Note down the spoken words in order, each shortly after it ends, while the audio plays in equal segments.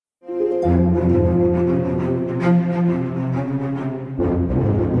Greetings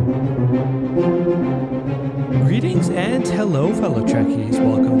and hello, fellow Trekkies.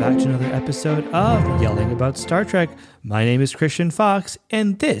 Welcome back to another episode of Yelling About Star Trek. My name is Christian Fox,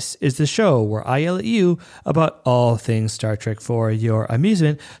 and this is the show where I yell at you about all things Star Trek for your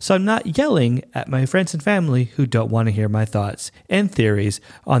amusement, so I'm not yelling at my friends and family who don't want to hear my thoughts and theories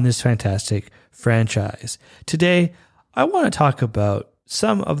on this fantastic franchise. Today, I want to talk about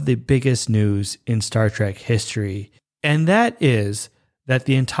some of the biggest news in Star Trek history, and that is that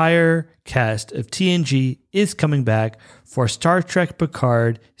the entire cast of TNG is coming back for Star Trek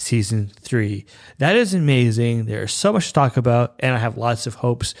Picard Season 3. That is amazing. There's so much to talk about, and I have lots of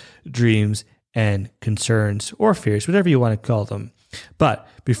hopes, dreams, and concerns, or fears, whatever you want to call them. But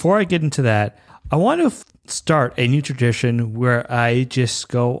before I get into that, I want to start a new tradition where I just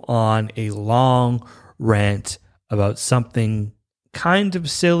go on a long rant about something kind of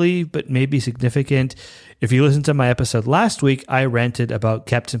silly, but maybe significant. If you listened to my episode last week, I ranted about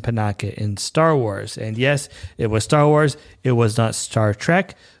Captain Panaka in Star Wars. And yes, it was Star Wars. It was not Star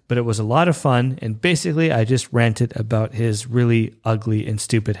Trek, but it was a lot of fun. And basically, I just ranted about his really ugly and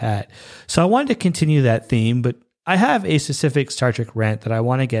stupid hat. So I wanted to continue that theme, but I have a specific Star Trek rant that I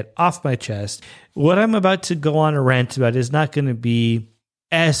want to get off my chest. What I'm about to go on a rant about is not going to be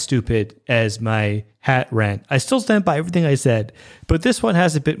as stupid as my hat rant. I still stand by everything I said, but this one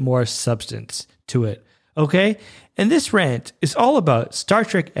has a bit more substance to it. Okay? And this rant is all about Star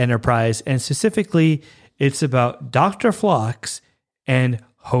Trek Enterprise, and specifically, it's about Dr. Phlox and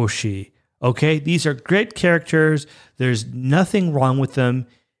Hoshi. Okay? These are great characters. There's nothing wrong with them.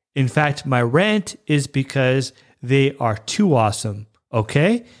 In fact, my rant is because they are too awesome.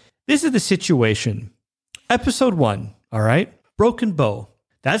 Okay? This is the situation. Episode 1, all right? Broken Bow.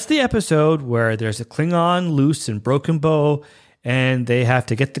 That's the episode where there's a Klingon loose in Broken Bow, and they have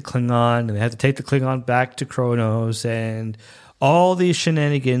to get the Klingon, and they have to take the Klingon back to Kronos, and all these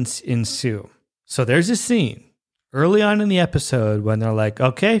shenanigans ensue. So there's a scene early on in the episode when they're like,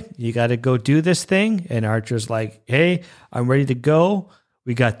 okay, you got to go do this thing. And Archer's like, hey, I'm ready to go.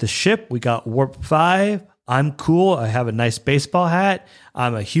 We got the ship. We got Warp 5. I'm cool. I have a nice baseball hat.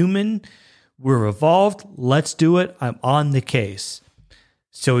 I'm a human. We're evolved. Let's do it. I'm on the case.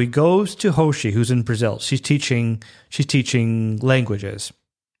 So he goes to Hoshi, who's in Brazil. She's teaching languages.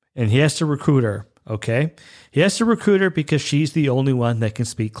 And he has to recruit her, okay? He has to recruit her because she's the only one that can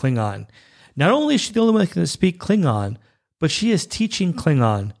speak Klingon. Not only is she the only one that can speak Klingon, but she is teaching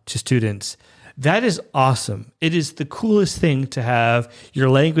Klingon to students. That is awesome. It is the coolest thing to have your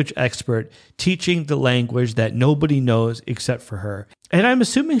language expert teaching the language that nobody knows except for her. And I'm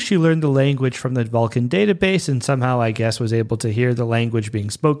assuming she learned the language from the Vulcan database and somehow, I guess, was able to hear the language being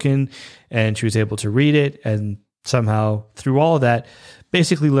spoken, and she was able to read it, and somehow through all of that,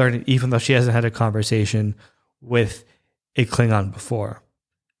 basically learn it even though she hasn't had a conversation with a Klingon before.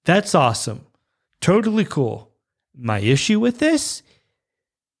 That's awesome. Totally cool. My issue with this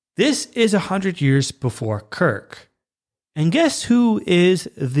is 100 years before Kirk. And guess who is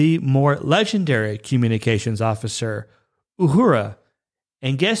the more legendary communications officer? Uhura.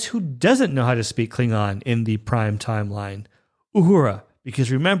 And guess who doesn't know how to speak Klingon in the prime timeline? Uhura. Because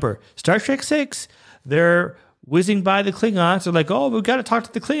remember, Star Trek 6, they're whizzing by the Klingons. They're like, oh, we've got to talk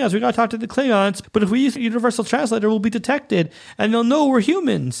to the Klingons. But if we use a universal translator, we'll be detected. And they'll know we're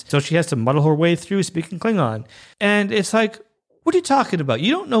humans. So she has to muddle her way through speaking Klingon. And it's like, what are you talking about?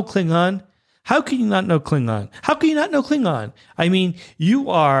 You don't know Klingon. How can you not know Klingon? How can you not know Klingon? I mean,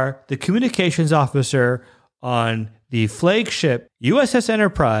 you are the communications officer on the flagship USS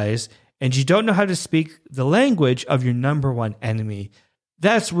Enterprise, and you don't know how to speak the language of your number one enemy.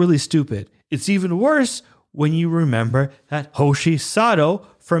 That's really stupid. It's even worse when you remember that Hoshi Sato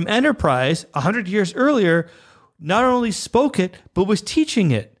from Enterprise 100 years earlier not only spoke it, but was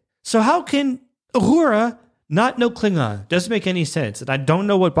teaching it. So how can Uhura not know Klingon? Doesn't make any sense. And I don't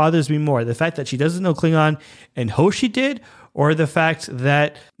know what bothers me more, the fact that she doesn't know Klingon and Hoshi did, or the fact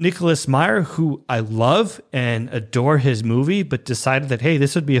that Nicholas Meyer, who I love and adore his movie, but decided that, hey,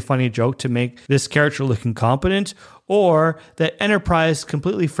 this would be a funny joke to make this character look incompetent, or that Enterprise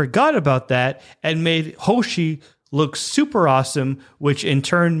completely forgot about that and made Hoshi look super awesome, which in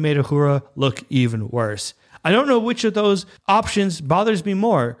turn made Uhura look even worse. I don't know which of those options bothers me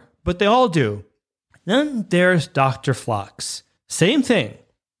more, but they all do. Then there's Dr. Phlox. Same thing.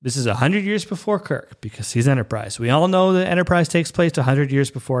 This is 100 years before Kirk because he's Enterprise. We all know that Enterprise takes place 100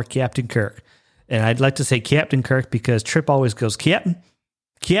 years before Captain Kirk. And I'd like to say Captain Kirk because Trip always goes, Captain.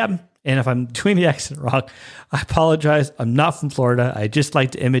 And if I'm doing the accent wrong, I apologize. I'm not from Florida. I just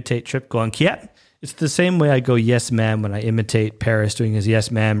like to imitate Trip going, Captain. It's the same way I go yes ma'am when I imitate Paris doing his yes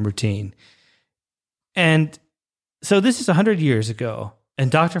ma'am routine. And so this is 100 years ago,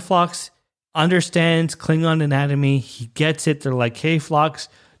 and Dr. Phlox understands Klingon anatomy. He gets it. They're like, hey, Phlox,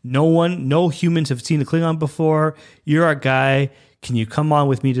 no humans have seen a Klingon before. You're our guy. Can you come on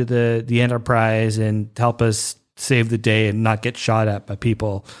with me to the Enterprise and help us save the day and not get shot at by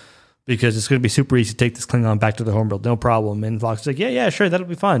people? Because it's going to be super easy to take this Klingon back to the homeworld. No problem. And Phlox is like, yeah, sure. That'll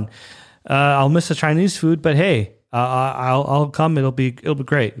be fun. I'll miss the Chinese food, but hey, I'll come. It'll be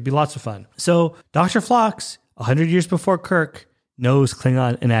great. It'll be lots of fun. So Dr. Phlox, 100 years before Kirk, knows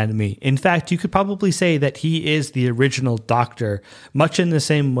Klingon anatomy. In fact, you could probably say that he is the original doctor, much in the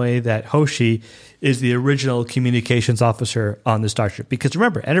same way that Hoshi is the original communications officer on the starship. Because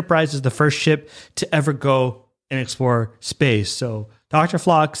remember, Enterprise is the first ship to ever go and explore space. So Dr.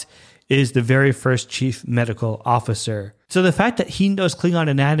 Phlox is the very first chief medical officer. So the fact that he knows Klingon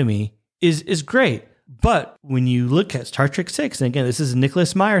anatomy is great. But when you look at Star Trek 6, and again, this is a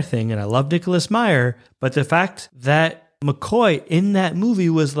Nicholas Meyer thing, and I love Nicholas Meyer, but the fact that McCoy in that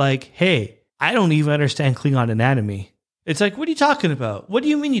movie was like, hey, I don't even understand Klingon anatomy. It's like, what are you talking about? What do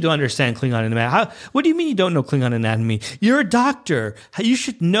you mean you don't understand Klingon anatomy? What do you mean you don't know Klingon anatomy? You're a doctor. You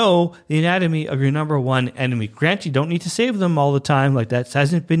should know the anatomy of your number one enemy. Granted, you don't need to save them all the time. Like that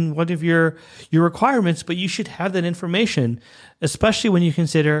hasn't been one of your requirements, but you should have that information, especially when you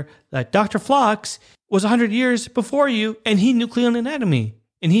consider that Dr. Phlox was 100 years before you and he knew Klingon anatomy.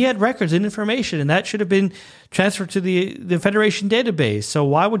 And he had records and information, and that should have been transferred to the Federation database. So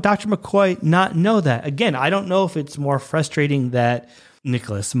why would Dr. McCoy not know that? Again, I don't know if it's more frustrating that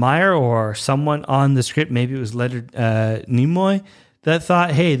Nicholas Meyer or someone on the script, maybe it was Leonard Nimoy, that thought,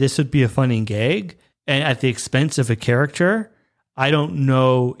 hey, this would be a funny gag, and at the expense of a character. I don't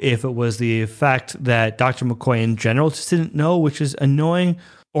know if it was the fact that Dr. McCoy in general just didn't know, which is annoying,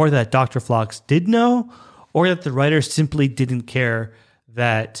 or that Dr. Phlox did know, or that the writers simply didn't care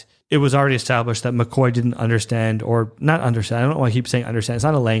that it was already established that McCoy didn't understand, or not understand, I don't know why I keep saying understand, it's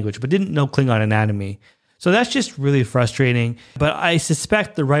not a language, but didn't know Klingon anatomy. So that's just really frustrating. But I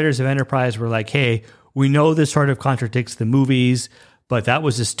suspect the writers of Enterprise were like, hey, we know this sort of contradicts the movies, but that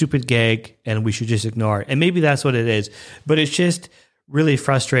was a stupid gag and we should just ignore it. And maybe that's what it is. But it's just really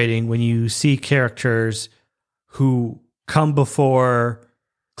frustrating when you see characters who come before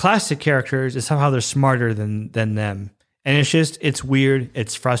classic characters and somehow they're smarter than them. And it's weird.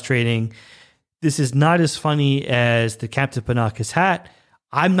 It's frustrating. This is not as funny as the Captain Panaka's hat.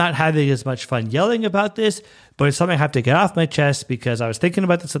 I'm not having as much fun yelling about this, but it's something I have to get off my chest because I was thinking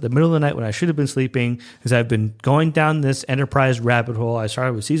about this at the middle of the night when I should have been sleeping because I've been going down this Enterprise rabbit hole. I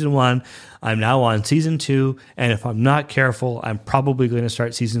started with season 1. I'm now on season 2. And if I'm not careful, I'm probably going to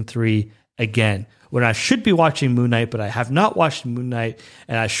start season 3 again. When I should be watching Moon Knight, but I have not watched Moon Knight,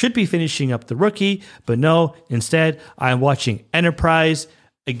 and I should be finishing up The Rookie, but no, instead, I'm watching Enterprise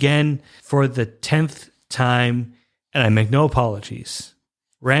again for the 10th time, and I make no apologies.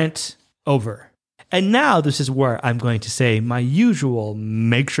 Rant over. And now this is where I'm going to say my usual,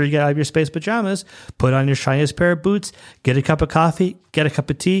 make sure you get out of your space pajamas, put on your shiniest pair of boots, get a cup of coffee, get a cup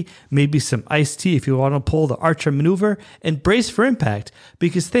of tea, maybe some iced tea if you want to pull the Archer maneuver, and brace for impact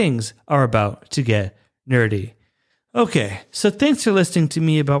because things are about to get nerdy. Okay, so thanks for listening to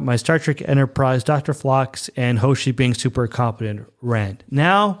me about my Star Trek Enterprise, Dr. Phlox, and Hoshi being super competent rant.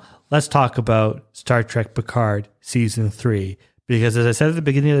 Now, let's talk about Star Trek Picard Season 3, because as I said at the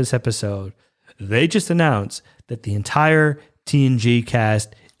beginning of this episode, they just announced that the entire TNG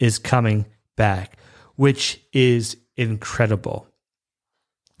cast is coming back, which is incredible.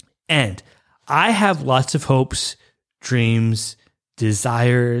 And I have lots of hopes, dreams,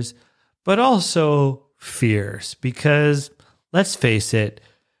 desires, but also fears, because let's face it,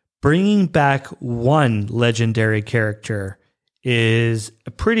 bringing back one legendary character is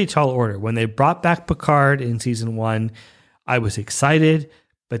a pretty tall order. When they brought back Picard in season 1, I was excited.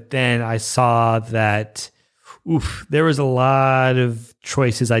 But then I saw that, there was a lot of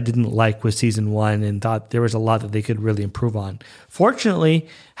choices I didn't like with season 1 and thought there was a lot that they could really improve on. Fortunately,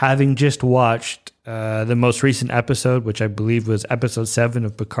 having just watched the most recent episode, which I believe was episode 7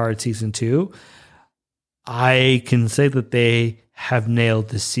 of Picard season 2, I can say that they have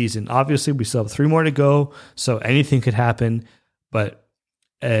nailed this season. Obviously, we still have 3 more to go, so anything could happen. But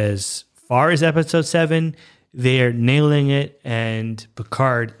as far as episode 7, they're nailing it, and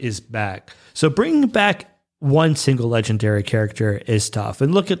Picard is back. So bringing back one single legendary character is tough.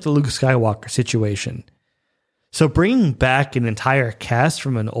 And look at the Luke Skywalker situation. So bringing back an entire cast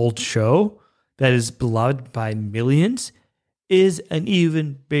from an old show that is beloved by millions is an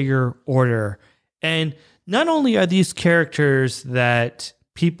even bigger order. And not only are these characters that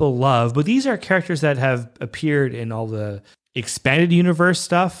people love, but these are characters that have appeared in all the expanded universe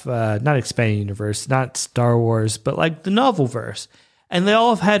stuff, not expanded universe, not Star Wars, but like the novel verse. And they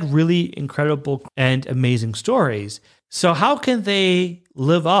all have had really incredible and amazing stories. So how can they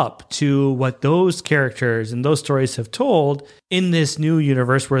live up to what those characters and those stories have told in this new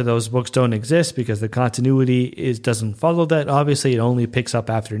universe where those books don't exist because the continuity doesn't follow that? Obviously, it only picks up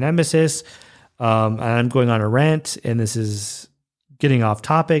after Nemesis. And I'm going on a rant, and this is getting off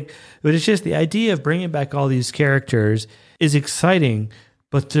topic, but it's just the idea of bringing back all these characters is exciting,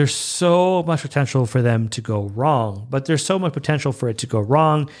 but there's so much potential for them to go wrong. But there's so much potential for it to go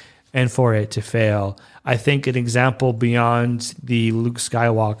wrong and for it to fail. I think an example beyond the Luke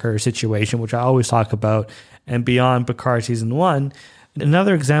Skywalker situation, which I always talk about, and beyond Picard Season 1,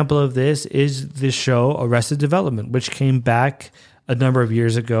 another example of this is this show Arrested Development, which came back a number of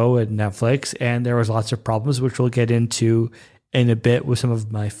years ago at Netflix, and there was lots of problems, which we'll get into in a bit with some of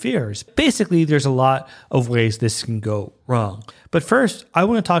my fears. Basically, there's a lot of ways this can go wrong. But first, I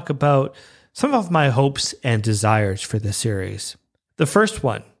want to talk about some of my hopes and desires for this series. The first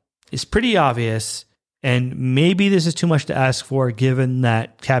one is pretty obvious, and maybe this is too much to ask for given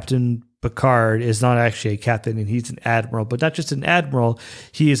that Captain Picard is not actually a captain and he's an admiral, but not just an admiral,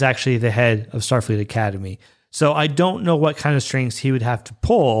 he is actually the head of Starfleet Academy. So I don't know what kind of strings he would have to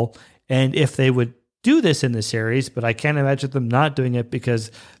pull and if they would do this in the series, but I can't imagine them not doing it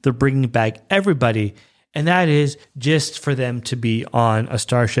because they're bringing back everybody. And that is just for them to be on a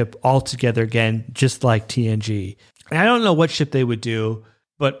starship all together again, just like TNG. And I don't know what ship they would do,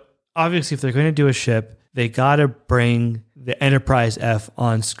 but obviously if they're going to do a ship, they got to bring the Enterprise F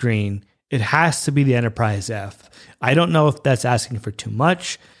on screen. It has to be the Enterprise F. I don't know if that's asking for too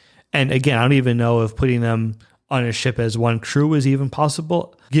much. And again, I don't even know if putting them on a ship as one crew is even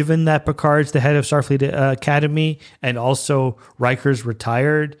possible, given that Picard's the head of Starfleet Academy and also Riker's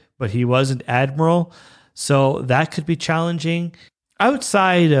retired, but he was an admiral. So that could be challenging.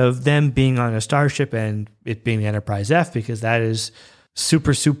 Outside of them being on a starship and it being the Enterprise F, because that is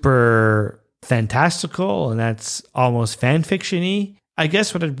super, super fantastical and that's almost fan fiction-y. I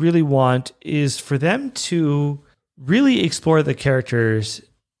guess what I'd really want is for them to really explore the characters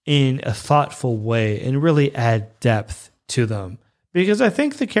in a thoughtful way and really add depth to them. Because I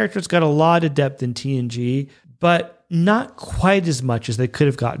think the characters got a lot of depth in TNG, but not quite as much as they could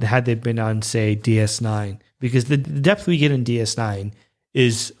have gotten had they been on, say, DS9. Because the depth we get in DS9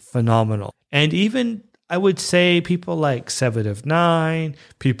 is phenomenal. And even, I would say, people like Seven of Nine,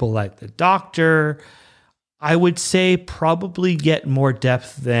 people like the Doctor, I would say probably get more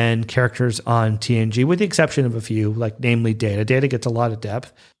depth than characters on TNG, with the exception of a few, like namely Data. Data gets a lot of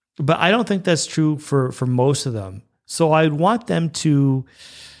depth. But I don't think that's true for most of them. So I'd want them to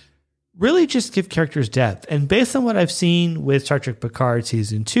really just give characters depth. And based on what I've seen with Star Trek Picard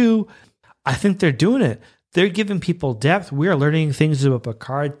Season 2, I think they're doing it. They're giving people depth. We are learning things about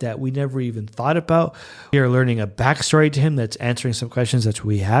Picard that we never even thought about. We are learning a backstory to him that's answering some questions that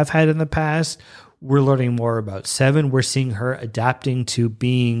we have had in the past. We're learning more about Seven. We're seeing her adapting to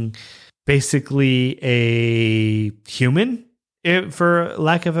being basically a human, for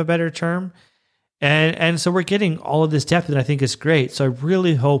lack of a better term. And so we're getting all of this depth, and I think it's great. So I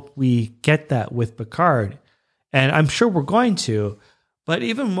really hope we get that with Picard. And I'm sure we're going to. But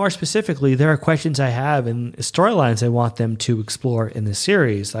even more specifically, there are questions I have and storylines I want them to explore in the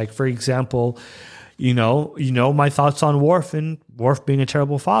series. Like, for example, you know my thoughts on Worf and Worf being a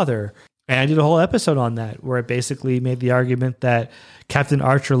terrible father. And I did a whole episode on that where it basically made the argument that Captain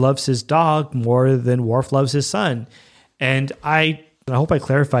Archer loves his dog more than Worf loves his son. And I hope I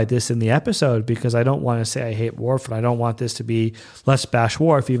clarified this in the episode because I don't want to say I hate Worf and I don't want this to be let's bash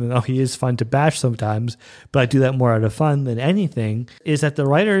Worf, even though he is fun to bash sometimes, but I do that more out of fun than anything, is that the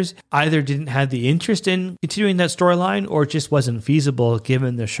writers either didn't have the interest in continuing that storyline or it just wasn't feasible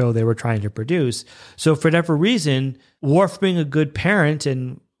given the show they were trying to produce. So for whatever reason, Worf being a good parent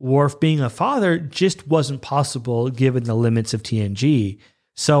and Worf being a father just wasn't possible given the limits of TNG.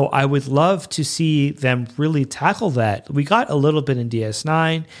 So I would love to see them really tackle that. We got a little bit in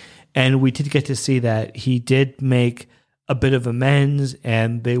DS9, and we did get to see that he did make a bit of amends,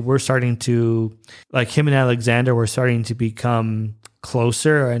 and they were starting to, like him and Alexander were starting to become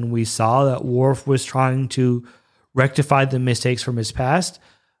closer, and we saw that Worf was trying to rectify the mistakes from his past.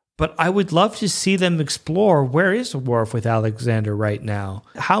 But I would love to see them explore where is Worf with Alexander right now?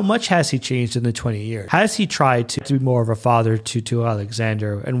 How much has he changed in the 20 years? Has he tried to be more of a father to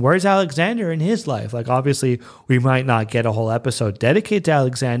Alexander? And where's Alexander in his life? Like, obviously, we might not get a whole episode dedicated to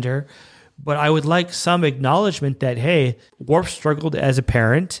Alexander, but I would like some acknowledgement that, hey, Worf struggled as a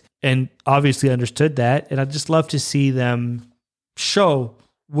parent and obviously understood that. And I'd just love to see them show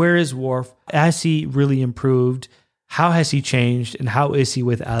where is Worf? Has he really improved? How has he changed? And how is he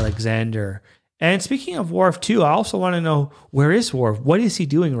with Alexander? And speaking of Worf too, I also want to know, where is Worf? What is he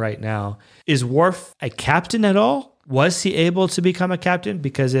doing right now? Is Worf a captain at all? Was he able to become a captain?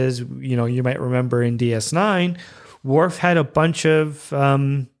 Because as you know, you might remember in DS9, Worf had a bunch of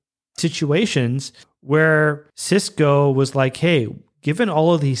situations where Sisko was like, hey, given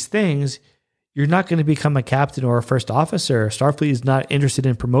all of these things, you're not going to become a captain or a first officer. Starfleet is not interested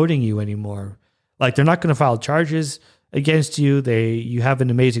in promoting you anymore. Like, they're not going to file charges against you. You have an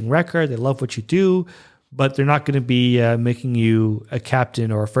amazing record. They love what you do, but they're not going to be making you a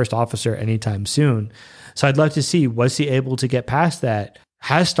captain or a first officer anytime soon. So I'd love to see, was he able to get past that?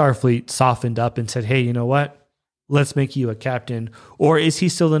 Has Starfleet softened up and said, hey, you know what? Let's make you a captain. Or is he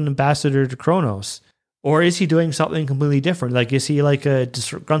still an ambassador to Kronos? Or is he doing something completely different? Like, is he like a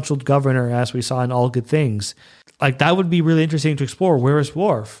disgruntled governor, as we saw in All Good Things? Like, that would be really interesting to explore. Where is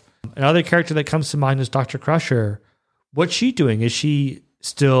Worf? Another character that comes to mind is Dr. Crusher. What's she doing? Is she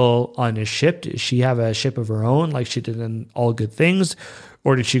still on a ship? Does she have a ship of her own like she did in All Good Things?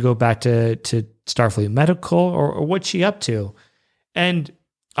 Or did she go back to Starfleet Medical? Or what's she up to? And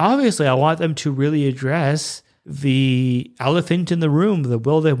obviously, I want them to really address the elephant in the room, the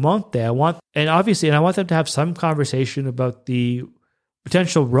will they, won't they. I want them to have some conversation about the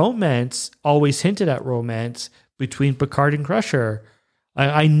potential romance, always hinted at romance, between Picard and Crusher.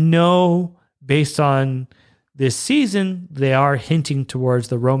 I know based on this season, they are hinting towards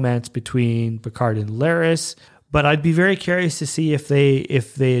the romance between Picard and Laris, but I'd be very curious to see if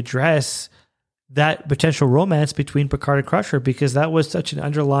they address that potential romance between Picard and Crusher, because that was such an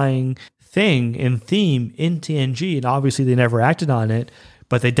underlying thing and theme in TNG, and obviously they never acted on it,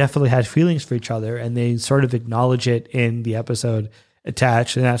 but they definitely had feelings for each other, and they sort of acknowledge it in the episode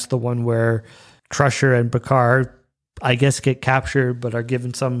Attached, and that's the one where Crusher and Picard, I guess, get captured, but are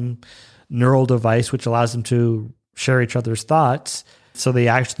given some neural device which allows them to share each other's thoughts. So they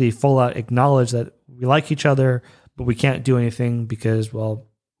actually full out acknowledge that we like each other, but we can't do anything because, well,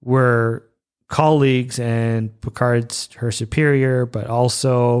 we're colleagues, and Picard's her superior, but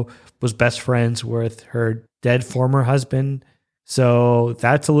also was best friends with her dead former husband. So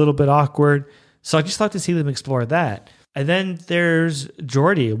that's a little bit awkward. So I just like to see them explore that. And then there's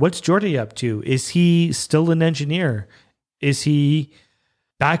Geordi. What's Geordi up to? Is he still an engineer? Is he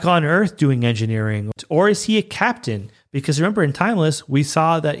back on Earth doing engineering? Or is he a captain? Because remember, in Timeless, we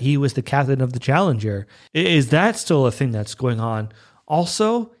saw that he was the captain of the Challenger. Is that still a thing that's going on?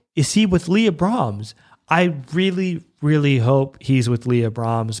 Also, is he with Leah Brahms? I really, really hope he's with Leah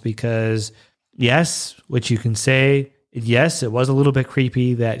Brahms, because yes, which you can say, yes, it was a little bit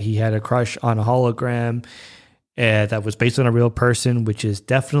creepy that he had a crush on a hologram that was based on a real person, which is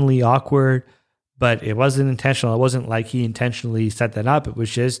definitely awkward, but it wasn't intentional. It wasn't like he intentionally set that up. It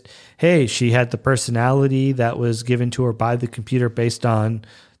was just, hey, she had the personality that was given to her by the computer based on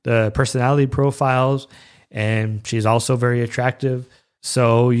the personality profiles, and she's also very attractive.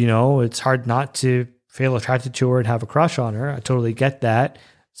 So, you know, it's hard not to feel attracted to her and have a crush on her. I totally get that.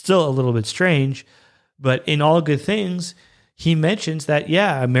 Still a little bit strange, but in All Good Things, he mentions that,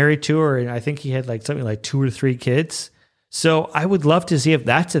 yeah, I'm married to her, and I think he had like something like 2 or 3 kids. So I would love to see if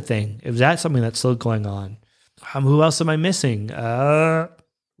that's a thing, if that's something that's still going on. Who else am I missing?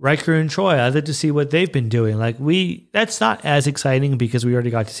 Riker and Troy. I'd like to see what they've been doing. That's not as exciting because we already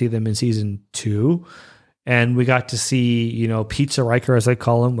got to see them in season 2, and we got to see, you know, Pizza Riker, as I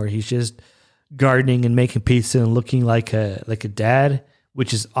call him, where he's just gardening and making pizza and looking like a dad,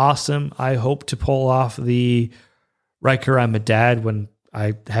 which is awesome. I hope to pull off the Riker, I'm a dad, when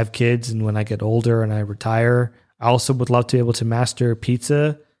I have kids and when I get older and I retire. I also would love to be able to master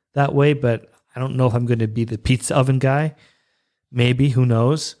pizza that way, but I don't know if I'm going to be the pizza oven guy. Maybe, who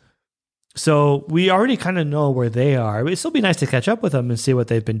knows? So we already kind of know where they are. It'd still be nice to catch up with them and see what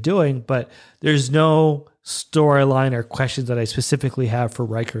they've been doing, but there's no storyline or questions that I specifically have for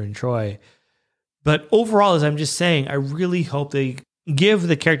Riker and Troy. But overall, as I'm just saying, I really hope they give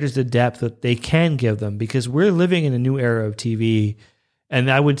the characters the depth that they can give them, because we're living in a new era of TV.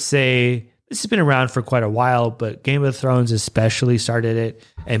 And I would say this has been around for quite a while, but Game of Thrones especially started it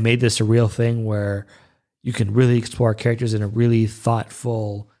and made this a real thing where you can really explore characters in a really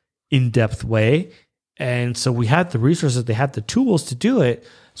thoughtful, in-depth way. And so we have the resources, they have the tools to do it.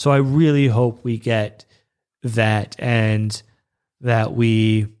 So I really hope we get that, and that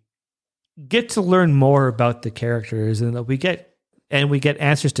we get to learn more about the characters, and that we get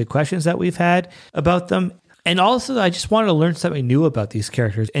answers to questions that we've had about them. And also, I just wanted to learn something new about these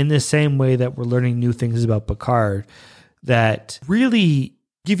characters in the same way that we're learning new things about Picard that really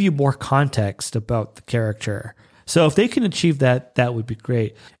give you more context about the character. So if they can achieve that, that would be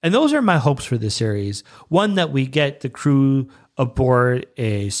great. And those are my hopes for the series. One, that we get the crew aboard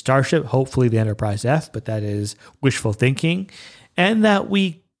a starship, hopefully the Enterprise F, but that is wishful thinking. And that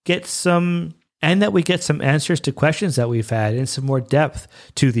we get some answers to questions that we've had and some more depth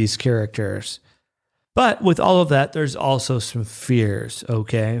to these characters. But with all of that, there's also some fears,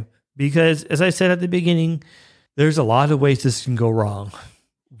 okay? Because as I said at the beginning, there's a lot of ways this can go wrong.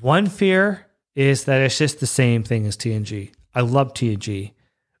 One fear is that it's just the same thing as TNG. I love TNG. I've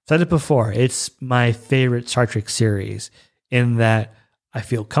said it before. It's my favorite Star Trek series in that I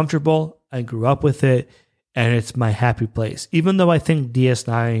feel comfortable, I grew up with it, and it's my happy place. Even though I think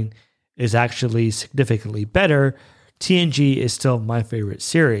DS9 is actually significantly better, TNG is still my favorite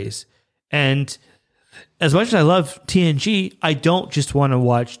series. And as much as I love TNG, I don't just want to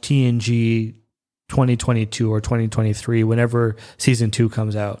watch TNG 2022 or 2023 whenever season 2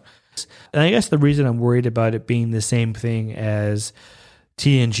 comes out. And I guess the reason I'm worried about it being the same thing as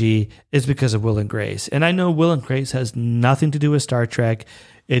TNG is because of Will and Grace. And I know Will and Grace has nothing to do with Star Trek.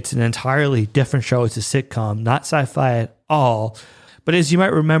 It's an entirely different show. It's a sitcom, not sci-fi at all. But as you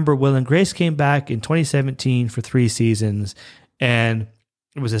might remember, Will and Grace came back in 2017 for 3 seasons. And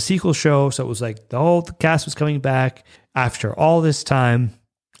it was a sequel show. So it was like the cast was coming back after all this time.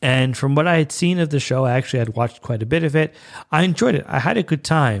 And from what I had seen of the show, I actually had watched quite a bit of it. I enjoyed it. I had a good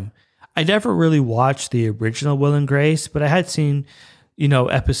time. I never really watched the original Will and Grace, but I had seen,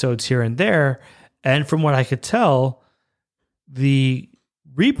 episodes here and there. And from what I could tell, the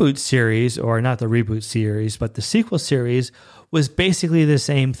reboot series, or not the reboot series, but the sequel series was basically the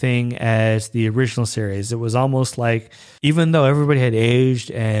same thing as the original series. It was almost like, even though everybody had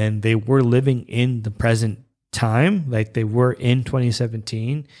aged and they were living in the present time, like they were in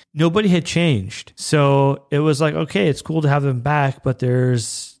 2017, nobody had changed. So it was like, okay, it's cool to have them back, but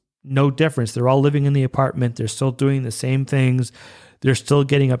there's no difference. They're all living in the apartment. They're still doing the same things. They're still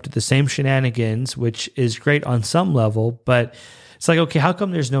getting up to the same shenanigans, which is great on some level, but it's like, okay, how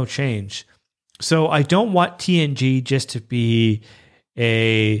come there's no change? So I don't want TNG just to be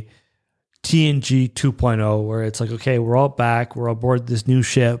a TNG 2.0 where it's like, okay, we're all back, we're aboard this new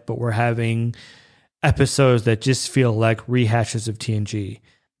ship, but we're having episodes that just feel like rehashes of TNG.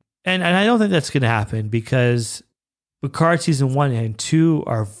 And I don't think that's going to happen because Picard season 1 and 2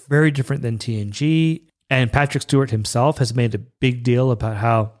 are very different than TNG. And Patrick Stewart himself has made a big deal about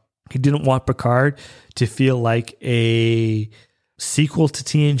how he didn't want Picard to feel like a sequel to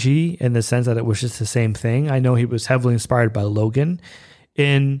TNG in the sense that it was just the same thing. I know he was heavily inspired by Logan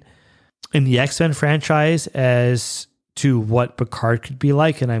in the X-Men franchise as to what Picard could be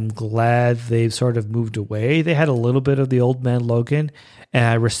like, and I'm glad they've sort of moved away. They had a little bit of the old man Logan, and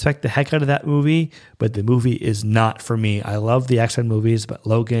I respect the heck out of that movie, but the movie is not for me. I love the X-Men movies, but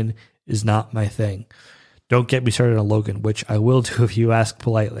Logan is not my thing. Don't get me started on Logan, which I will do if you ask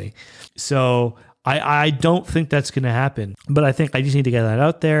politely. So I don't think that's going to happen, but I think I just need to get that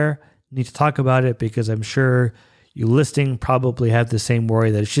out there, need to talk about it, because I'm sure you listening probably have the same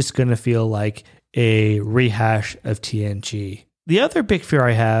worry that it's just going to feel like a rehash of TNG. The other big fear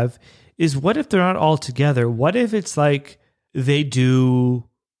I have is, what if they're not all together? What if it's like they do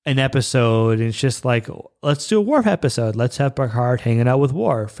an episode and it's just like, let's do a Worf episode. Let's have Picard hanging out with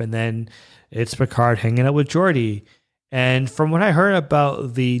Worf, and then it's Picard hanging out with Geordi. And from what I heard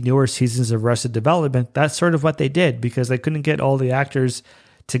about the newer seasons of Arrested Development, that's sort of what they did, because they couldn't get all the actors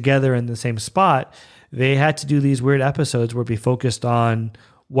together in the same spot. They had to do these weird episodes where we focused on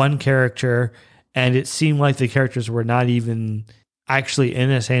one character, and it seemed like the characters were not even actually in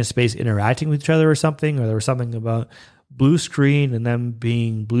the same space interacting with each other or something, or there was something about blue screen and them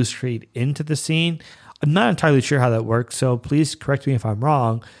being blue screened into the scene. I'm not entirely sure how that works, so please correct me if I'm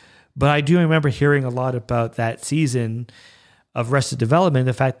wrong. But I do remember hearing a lot about that season of Arrested Development,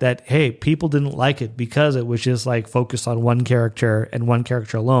 the fact that, hey, people didn't like it because it was just like focused on one character and one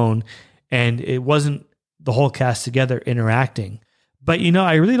character alone, and it wasn't the whole cast together interacting. But,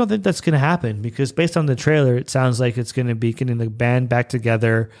 I really don't think that's going to happen, because based on the trailer, it sounds like it's going to be getting the band back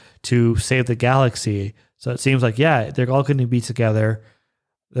together to save the galaxy. So it seems like, yeah, they're all going to be together.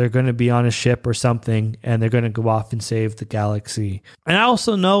 They're going to be on a ship or something, and they're going to go off and save the galaxy. And I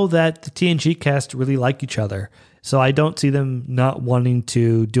also know that the TNG cast really like each other. So I don't see them not wanting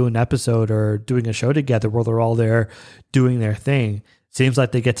to do an episode or doing a show together where they're all there doing their thing. Seems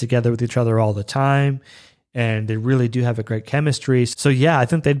like they get together with each other all the time, and they really do have a great chemistry. So yeah, I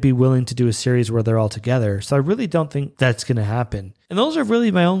think they'd be willing to do a series where they're all together. So I really don't think that's going to happen. And those are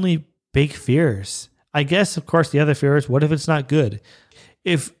really my only big fears. I guess, of course, the other fear is, what if it's not good?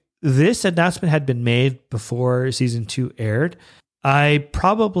 If this announcement had been made before season 2 aired, I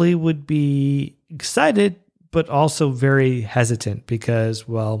probably would be excited, but also very hesitant because,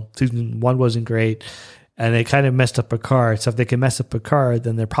 well, season 1 wasn't great and they kind of messed up Picard. So if they can mess up Picard,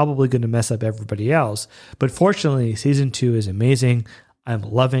 then they're probably going to mess up everybody else. But fortunately, season 2 is amazing. I'm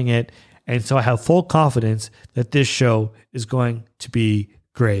loving it. And so I have full confidence that this show is going to be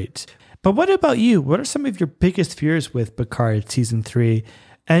great. But what about you? What are some of your biggest fears with Picard season 3?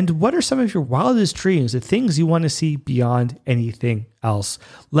 And what are some of your wildest dreams, the things you want to see beyond anything else?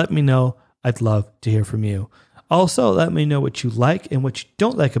 Let me know. I'd love to hear from you. Also, let me know what you like and what you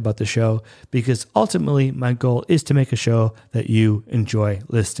don't like about the show, because ultimately my goal is to make a show that you enjoy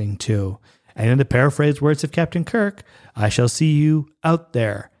listening to. And in the paraphrased words of Captain Kirk, I shall see you out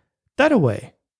there. That away.